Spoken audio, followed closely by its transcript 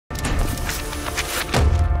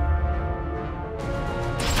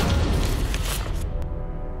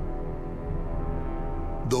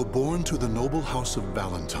Though born to the noble house of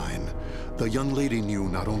Valentine, the young lady knew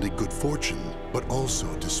not only good fortune, but also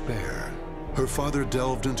despair. Her father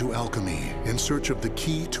delved into alchemy in search of the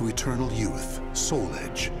key to eternal youth, Soul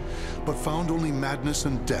Edge, but found only madness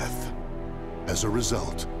and death. As a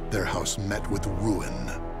result, their house met with ruin.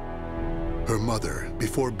 Her mother,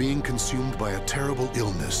 before being consumed by a terrible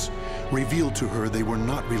illness, revealed to her they were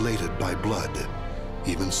not related by blood.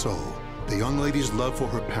 Even so, the young lady's love for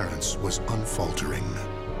her parents was unfaltering.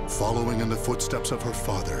 Following in the footsteps of her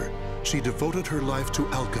father, she devoted her life to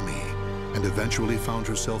alchemy and eventually found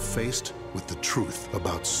herself faced with the truth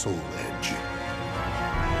about Soul Edge.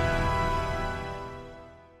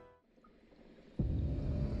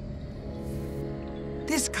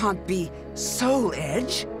 This can't be Soul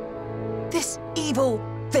Edge. This evil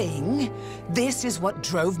thing. This is what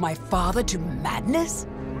drove my father to madness?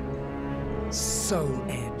 Soul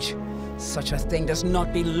Edge. Such a thing does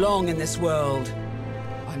not belong in this world.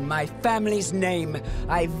 On my family's name,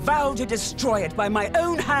 I vow to destroy it by my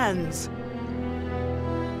own hands.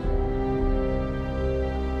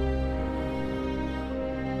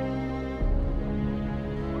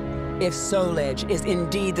 If Soul Edge is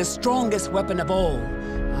indeed the strongest weapon of all,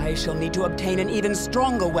 I shall need to obtain an even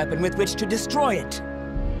stronger weapon with which to destroy it.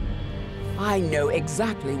 I know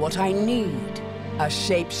exactly what I need. A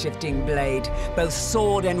shape-shifting blade, both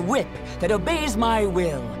sword and whip, that obeys my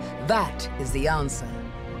will. That is the answer.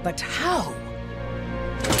 But how?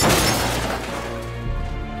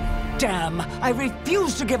 Damn! I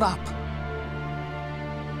refuse to give up!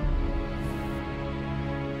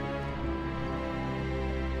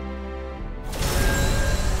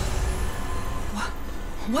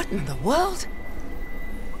 What in the world?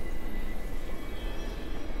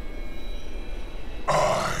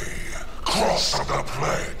 I, Cross of the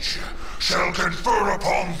Pledge, shall confer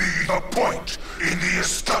upon thee the point in the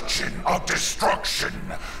escutcheon of destruction,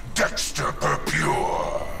 Dexter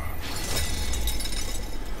Purpure.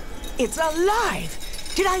 It's alive!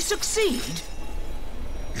 Did I succeed?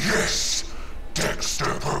 Yes,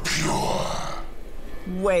 Dexter Purpure.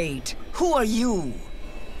 Wait, who are you?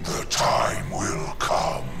 The time will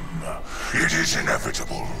come. It is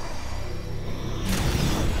inevitable.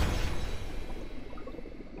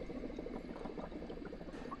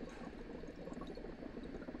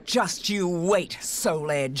 Just you wait,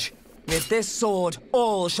 Soul Edge. With this sword,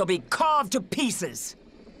 all shall be carved to pieces.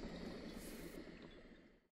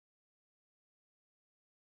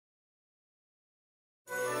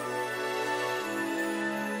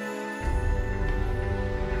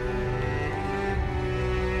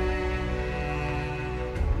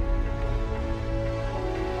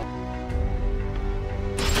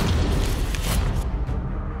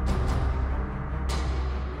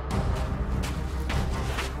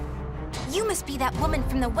 You must be that woman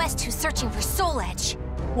from the West who's searching for Soul Edge.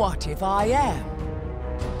 What if I am?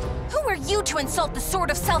 Who are you to insult the Sword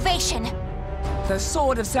of Salvation? The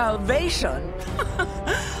Sword of Salvation?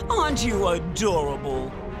 Aren't you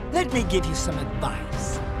adorable? Let me give you some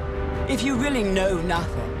advice. If you really know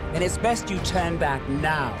nothing, then it's best you turn back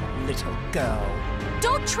now, little girl.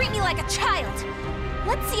 Don't treat me like a child!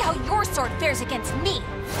 Let's see how your sword fares against me!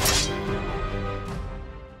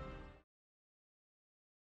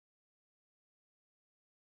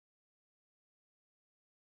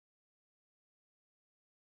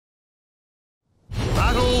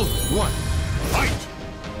 Battle 1. Fight!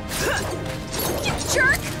 You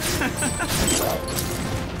jerk!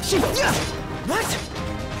 What?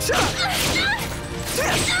 No!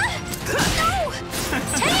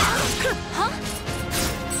 Taya! Huh?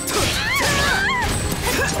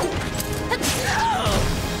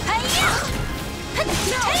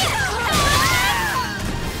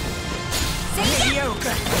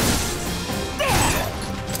 Mediocre!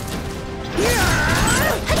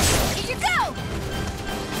 Here you go!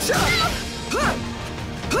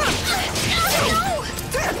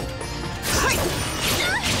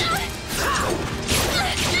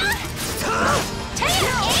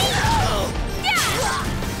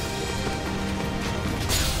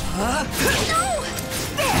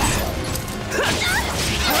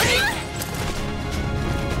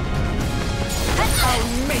 I'll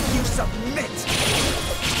make you submit!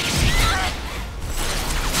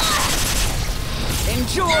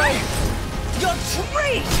 Enjoy your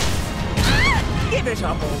treat! Give it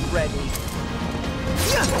up already!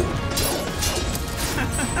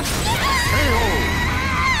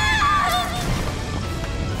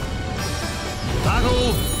 Battle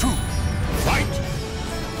 2. Fight!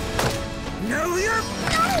 Know your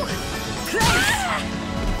place!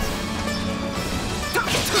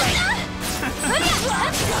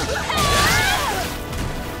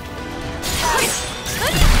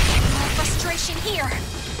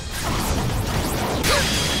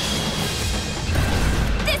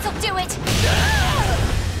 do it!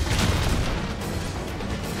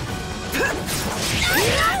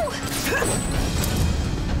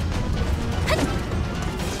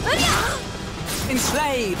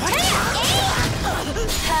 Enslaved! No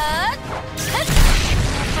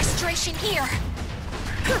frustration here.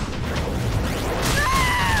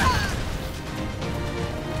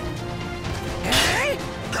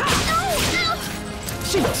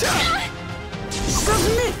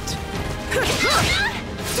 Submit!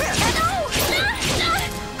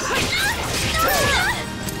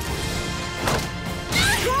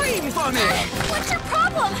 Scream for me! What's your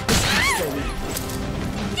problem?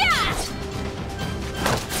 Yeah!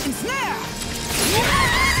 Ensnare!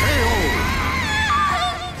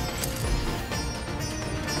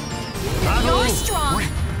 You're strong!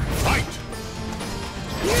 Fight!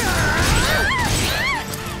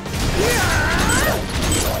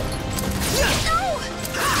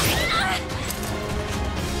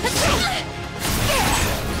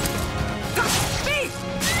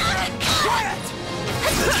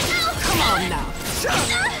 Come on now!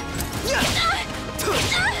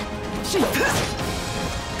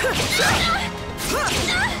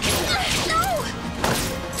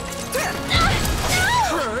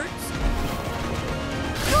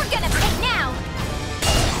 You're gonna pay now!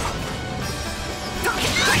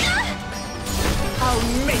 I'll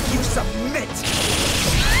make you submit!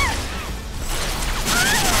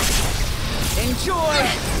 Enjoy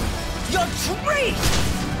your treat!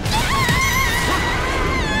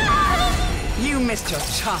 You missed your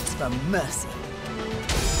chance for mercy.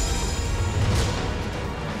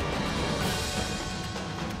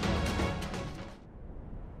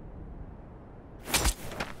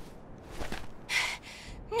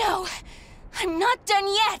 No! I'm not done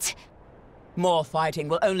yet! More fighting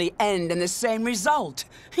will only end in the same result.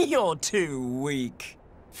 You're too weak.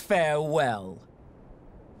 Farewell.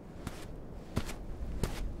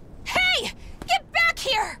 Hey! Get back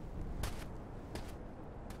here!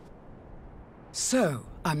 So,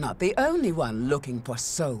 I'm not the only one looking for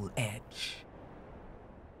Soul Edge.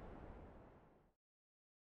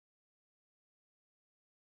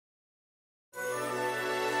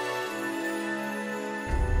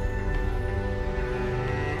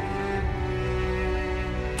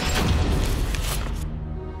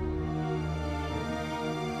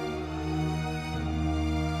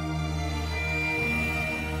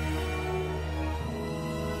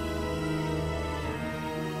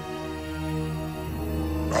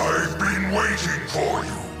 I've been waiting for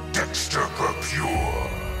you, Dexter Pure.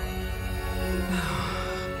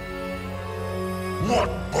 What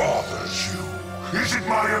bothers you? Is it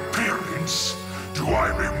my appearance? Do I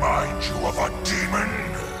remind you of a demon?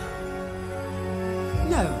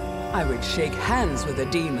 No, I would shake hands with a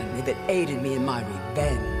demon if it aided me in my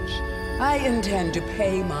revenge. I intend to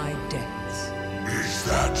pay my debts. Is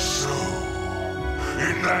that so?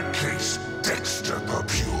 In that case, Dexter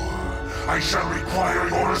Pure, I shall require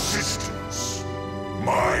your assistance.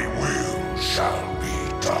 My will shall be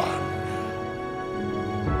done.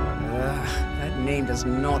 That name does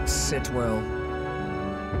not sit well.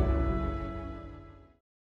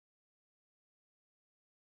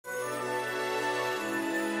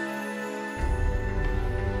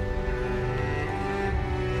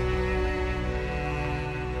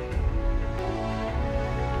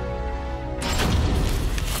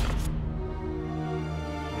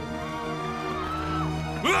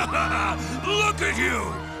 Look at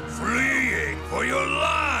you! Fleeing for your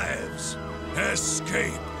lives!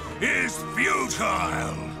 Escape is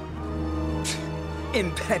futile!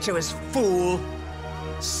 Impetuous fool!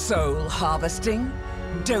 Soul harvesting?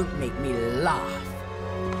 Don't make me laugh.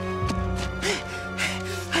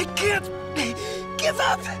 I can't give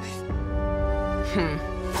up!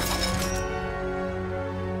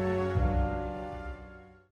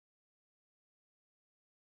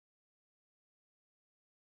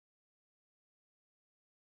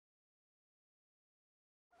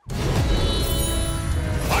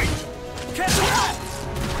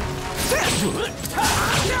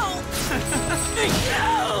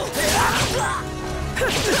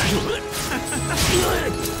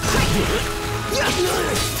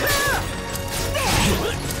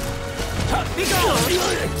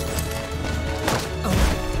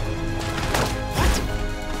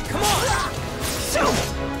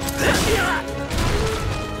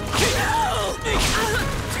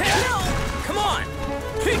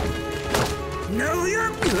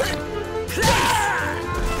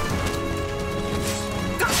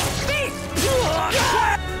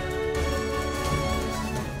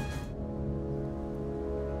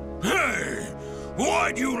 Hey!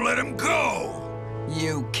 Why'd you let him go?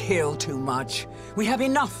 You kill too much. We have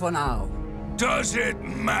enough for now. Does it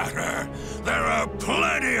matter? There are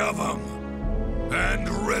plenty of them. And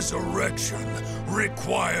resurrection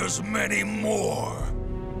requires many more.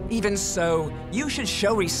 Even so, you should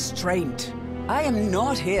show restraint. I am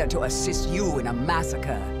not here to assist you in a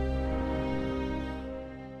massacre.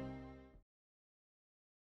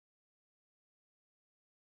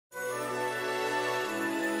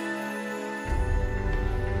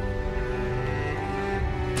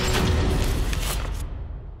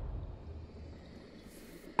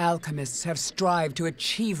 Alchemists have strived to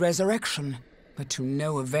achieve resurrection, but to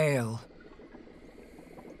no avail.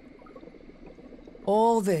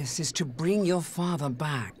 All this is to bring your father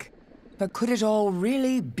back. But could it all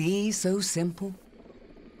really be so simple?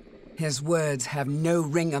 His words have no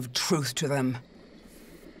ring of truth to them.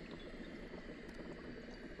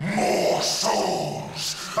 More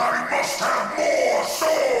souls! I must have more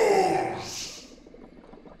souls!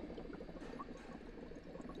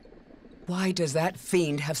 Why does that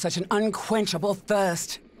fiend have such an unquenchable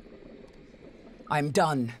thirst? I'm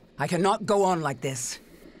done. I cannot go on like this.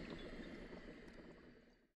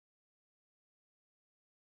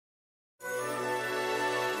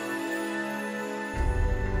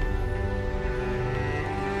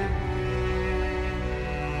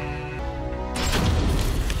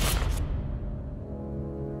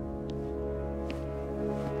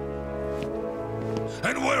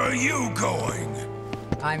 And where are you going?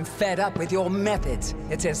 I'm fed up with your methods.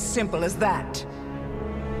 It's as simple as that.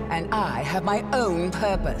 And I have my own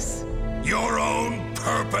purpose. Your own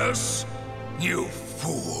purpose? You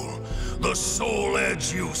fool. The soul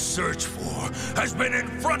edge you search for has been in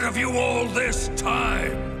front of you all this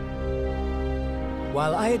time.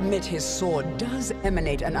 While I admit his sword does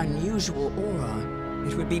emanate an unusual aura,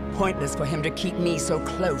 it would be pointless for him to keep me so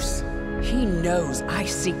close. He knows I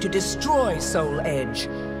seek to destroy Soul Edge.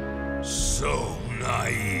 So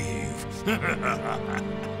naive.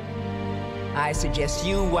 I suggest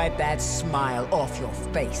you wipe that smile off your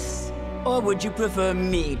face. Or would you prefer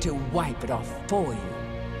me to wipe it off for you?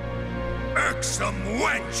 Irksome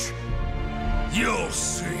wench! You'll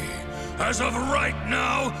see. As of right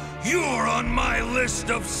now, you're on my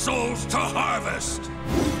list of souls to harvest.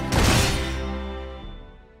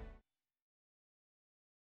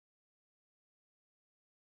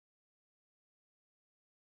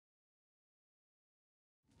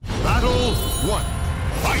 Battle 1.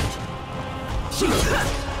 Fight!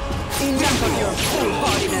 Enough of your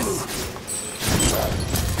foolhardiness!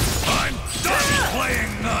 I'm done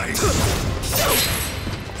playing nice!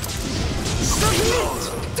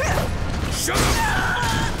 Shut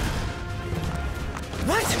up!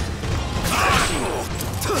 What?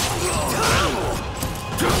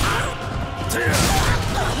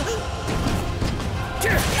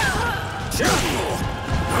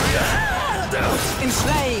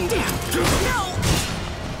 Enslaved! No!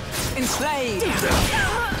 Enslaved!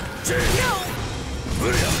 No!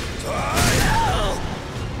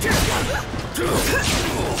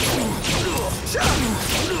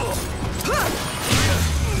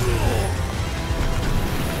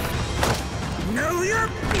 Know your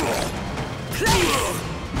place!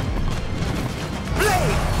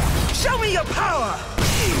 Blade! Show me your power!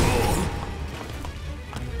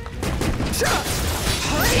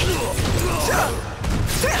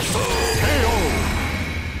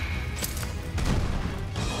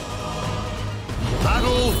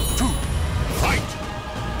 Battle 2. Fight!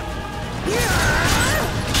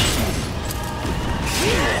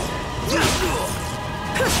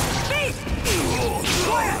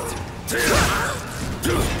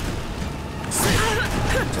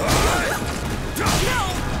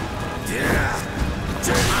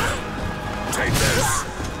 Take this!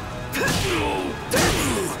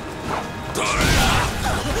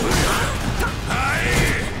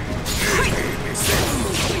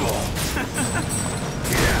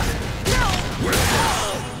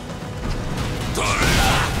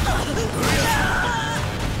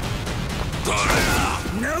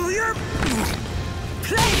 Know your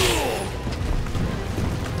place!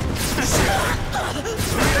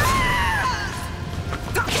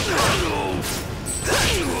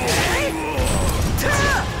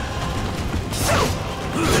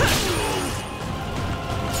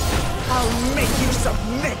 I'll make you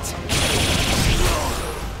submit!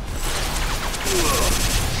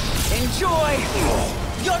 Enjoy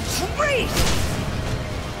your treat!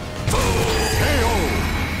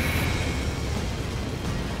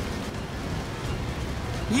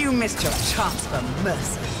 You missed your chance for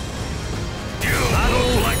mercy. You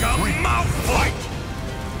look like a mouth fight!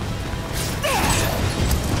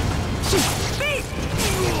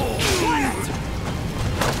 Quiet!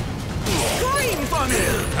 Scream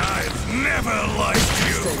I've never liked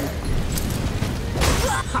you!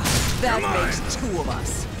 That makes two of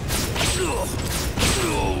us.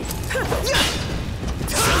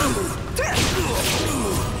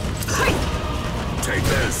 Take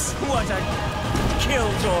this! What a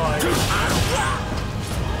killjoy!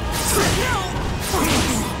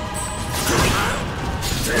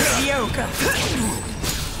 Yoka!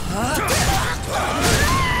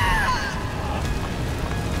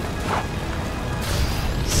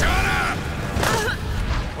 Shut up!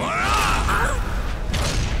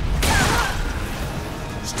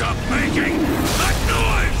 Stop making that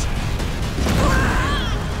noise!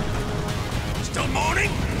 Still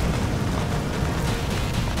moaning?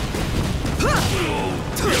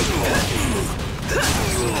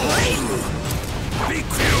 Be you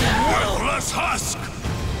worthless husk!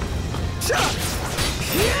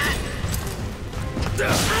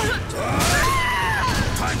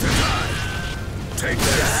 Time to die! Take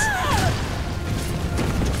this!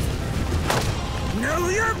 Know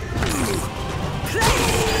your...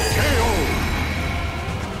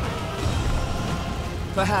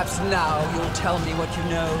 Perhaps now you'll tell me what you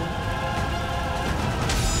know.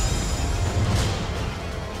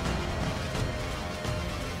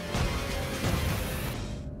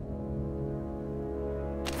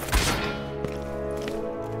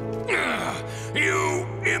 You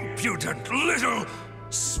impudent little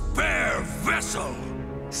spare vessel!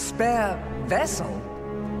 Spare vessel?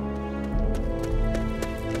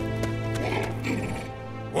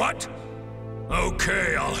 What?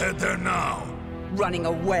 Okay, I'll head there now. Running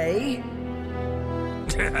away?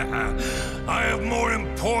 I have more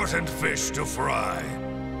important fish to fry.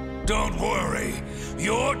 Don't worry,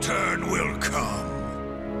 your turn will come.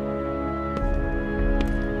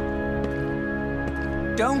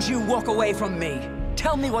 Don't you walk away from me.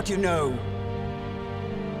 Tell me what you know.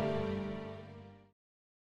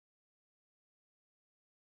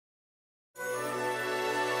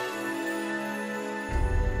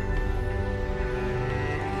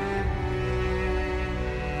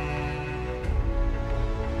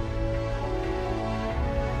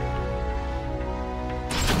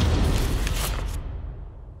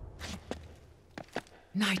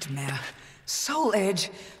 Nightmare. Soul Edge.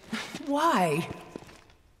 Why?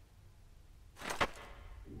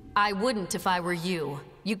 I wouldn't if I were you.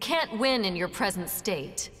 You can't win in your present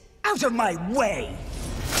state. Out of my way!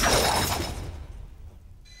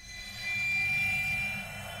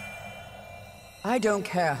 I don't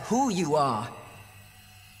care who you are,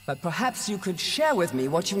 but perhaps you could share with me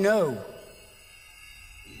what you know.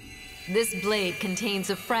 This blade contains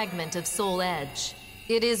a fragment of Soul Edge.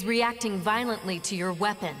 It is reacting violently to your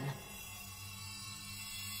weapon.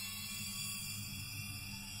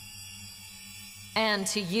 And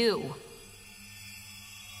to you.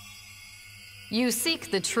 You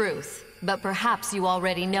seek the truth, but perhaps you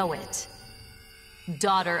already know it.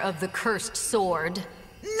 Daughter of the cursed sword.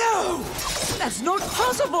 No! That's not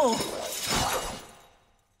possible!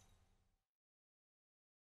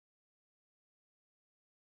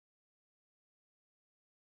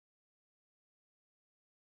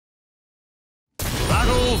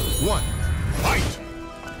 Battle 1. Fight!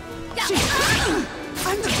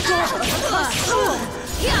 I'm the daughter of the sword!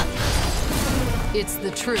 It's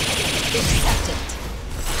the truth. Accept it.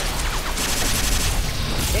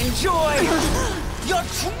 Enjoy your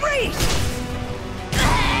treat!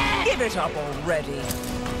 Give it up already.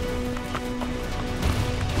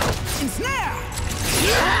 Ensnare!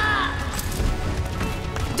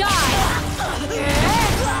 Die!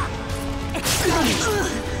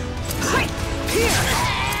 Here!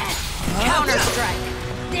 Counter-strike!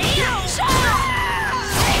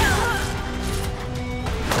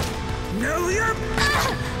 Know your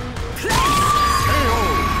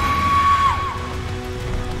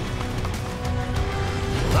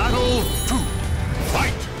Battle 2.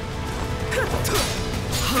 Fight!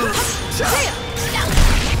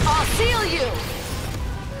 I'll seal you!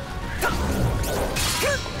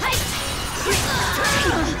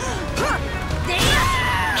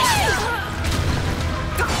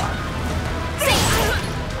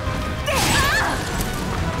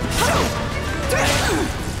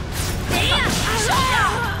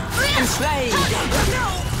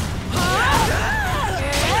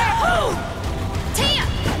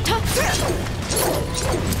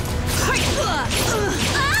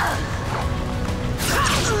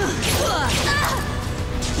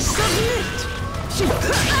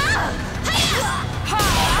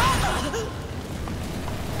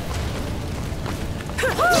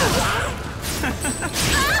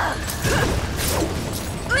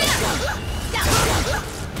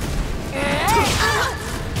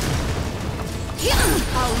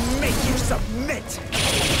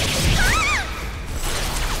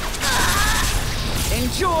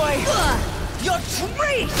 Enjoy your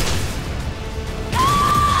treat!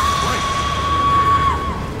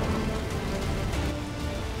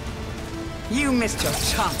 You missed your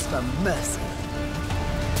chance for mercy.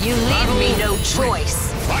 You leave me no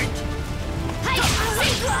choice. Fight!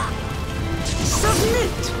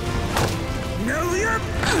 Submit! Know your...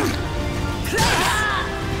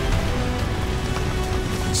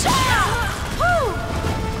 Submit!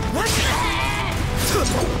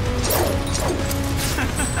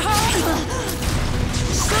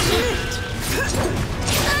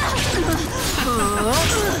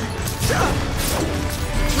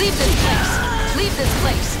 Leave this place! Leave this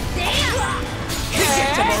place!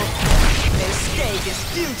 Predictable! Mistake is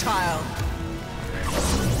futile!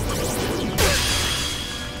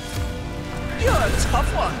 You're a tough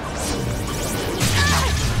one!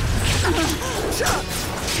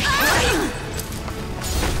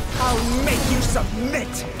 I'll make you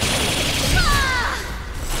submit!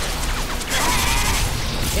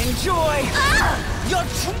 Enjoy your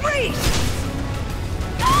treat!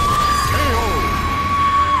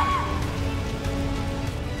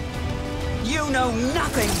 You know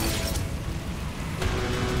nothing!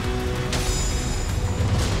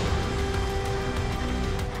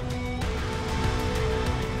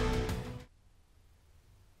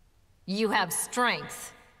 You have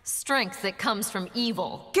strength. Strength that comes from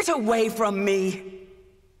evil. Get away from me!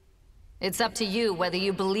 It's up to you whether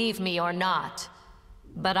you believe me or not.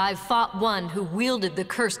 But I've fought one who wielded the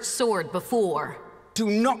cursed sword before. Do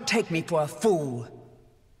not take me for a fool.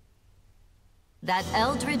 That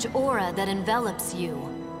eldritch aura that envelops you.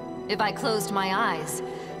 If I closed my eyes,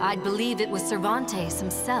 I'd believe it was Cervantes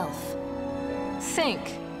himself. Think,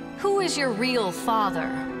 who is your real father?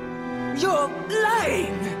 You're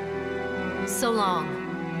lying! So long.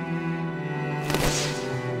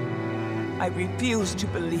 I refuse to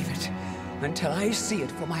believe it until I see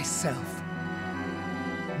it for myself.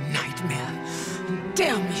 Nightmare!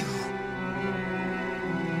 Damn you!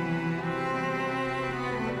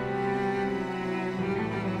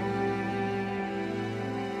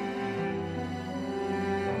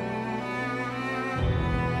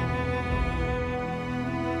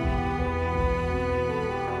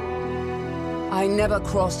 I never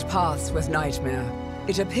crossed paths with Nightmare.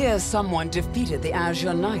 It appears someone defeated the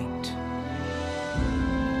Azure Knight.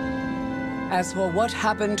 As for what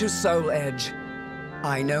happened to Soul Edge,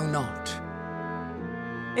 I know not.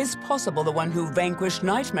 It's possible the one who vanquished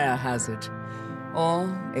Nightmare has it, or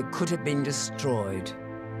it could have been destroyed.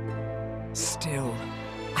 Still,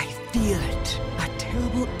 I feel it. A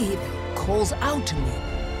terrible evil calls out to me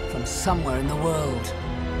from somewhere in the world.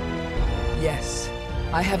 Yes,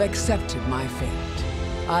 I have accepted my fate.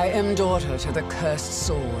 I am daughter to the cursed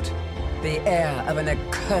sword, the heir of an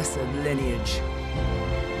accursed lineage.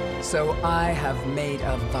 So I have made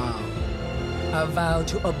a vow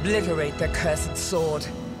to obliterate the cursed sword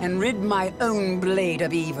and rid my own blade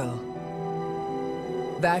of evil.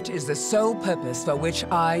 That is the sole purpose for which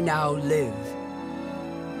I now live.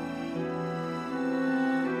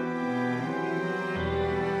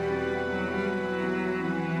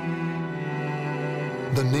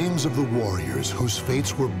 The names of the warriors whose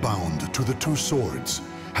fates were bound to the two swords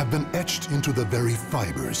have been etched into the very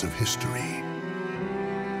fibers of history.